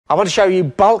I want to show you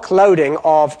bulk loading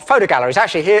of photo galleries.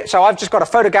 Actually here, so I've just got a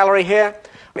photo gallery here.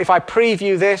 If I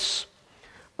preview this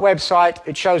website,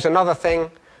 it shows another thing.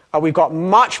 We've got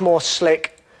much more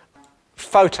slick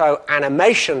photo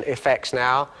animation effects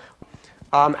now.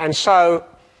 And so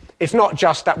it's not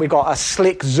just that we've got a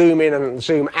slick zoom in and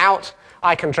zoom out.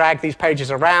 I can drag these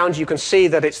pages around. You can see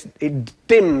that it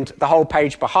dimmed the whole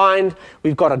page behind.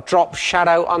 We've got a drop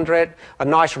shadow under it, a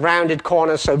nice rounded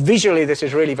corner. So visually, this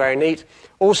is really very neat.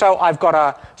 Also, I've got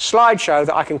a slideshow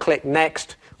that I can click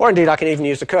next, or indeed I can even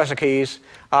use the cursor keys.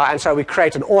 And so we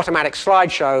create an automatic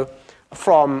slideshow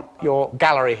from your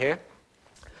gallery here.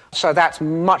 So that's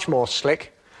much more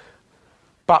slick.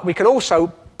 But we can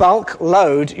also bulk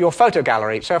load your photo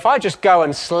gallery. So if I just go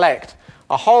and select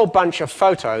a whole bunch of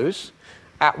photos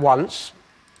at once,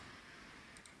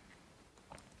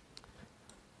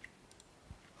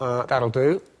 that'll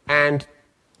do, and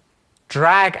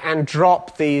drag and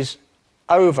drop these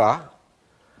over,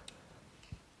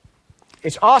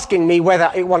 it's asking me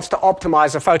whether it wants to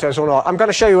optimize the photos or not. I'm going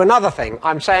to show you another thing.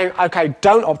 I'm saying, okay,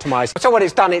 don't optimize. So what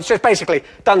it's done, it's just basically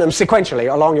done them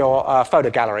sequentially along your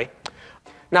photo gallery.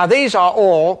 Now, these are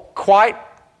all quite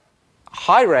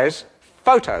high-res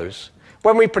photos.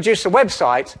 When we produce a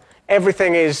website,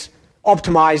 everything is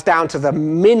optimized down to the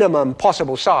minimum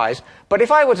possible size. But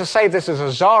if I were to save this as a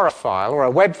Xara file or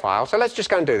a web file, so let's just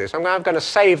go and do this. I'm going to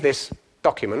save this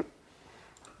document.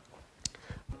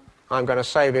 I'm going to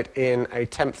save it in a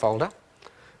temp folder.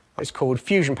 It's called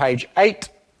Fusion Page 8.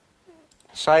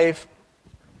 Save.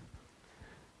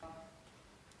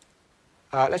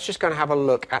 Let's just go and have a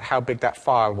look at how big that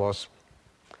file was.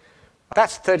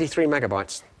 That's 33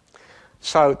 megabytes.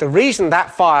 So the reason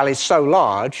that file is so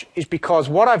large is because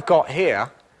what I've got here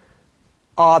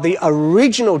are the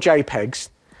original JPEGs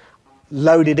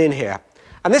loaded in here.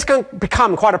 And this can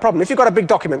become quite a problem. If you've got a big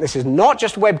document, this is not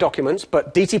just web documents,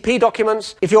 but DTP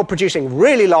documents. If you're producing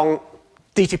really long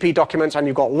DTP documents and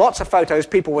you've got lots of photos,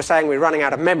 people were saying we're running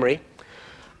out of memory.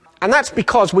 And that's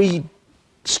because we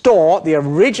store the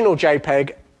original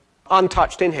JPEG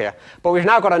untouched in here. But we've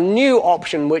now got a new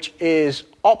option, which is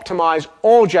optimize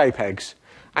all JPEGs.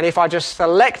 And if I just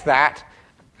select that,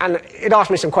 and it asks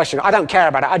me some questions, I don't care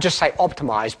about it, I just say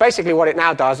optimize. Basically what it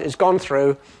now does is gone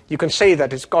through, you can see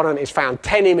that it's gone and it's found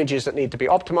 10 images that need to be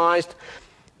optimized.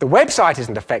 The website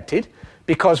isn't affected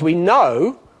because we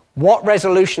know what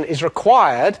resolution is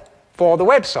required for the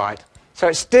website. So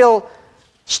it still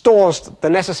stores the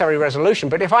necessary resolution.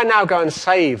 But if I now go and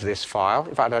save this file,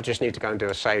 in fact I just need to go and do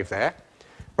a save there.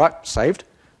 Right, saved.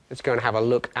 Let's go and have a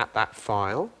look at that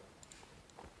file.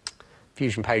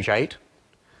 Fusion Page 8.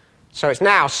 So it's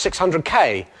now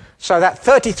 600K. So that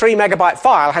 33 megabyte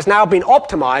file has now been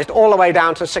optimized all the way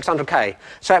down to 600K.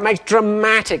 So it makes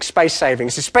dramatic space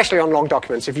savings, especially on long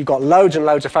documents if you've got loads and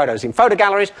loads of photos in photo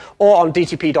galleries or on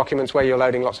DTP documents where you're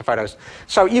loading lots of photos.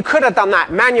 So you could have done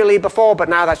that manually before, but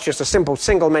now that's just a simple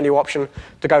single menu option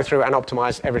to go through and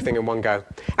optimize everything in one go.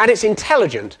 And it's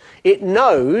intelligent. It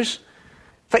knows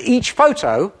for each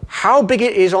photo how big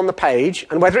it is on the page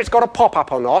and whether it's got a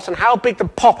pop-up or not and how big the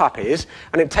pop-up is,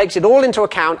 and it takes it all into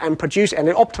account and it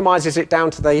optimizes it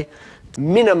down to the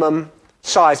minimum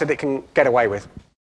size that it can get away with.